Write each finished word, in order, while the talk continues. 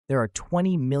There are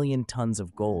 20 million tons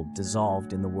of gold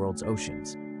dissolved in the world's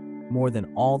oceans, more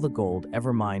than all the gold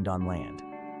ever mined on land.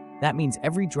 That means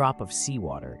every drop of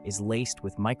seawater is laced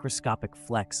with microscopic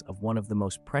flecks of one of the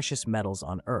most precious metals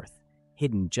on Earth,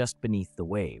 hidden just beneath the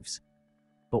waves.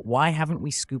 But why haven't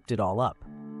we scooped it all up?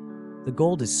 The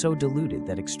gold is so diluted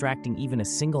that extracting even a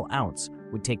single ounce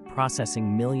would take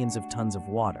processing millions of tons of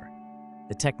water.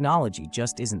 The technology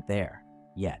just isn't there,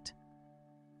 yet.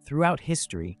 Throughout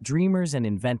history, dreamers and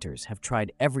inventors have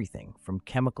tried everything from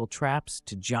chemical traps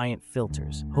to giant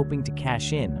filters, hoping to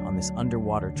cash in on this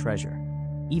underwater treasure.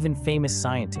 Even famous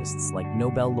scientists like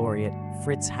Nobel laureate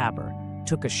Fritz Haber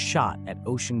took a shot at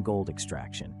ocean gold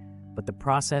extraction, but the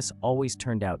process always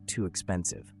turned out too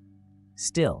expensive.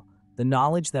 Still, the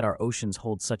knowledge that our oceans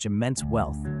hold such immense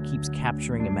wealth keeps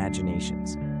capturing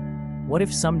imaginations. What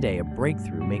if someday a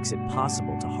breakthrough makes it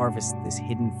possible to harvest this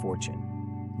hidden fortune?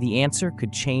 The answer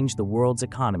could change the world's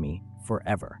economy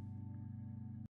forever.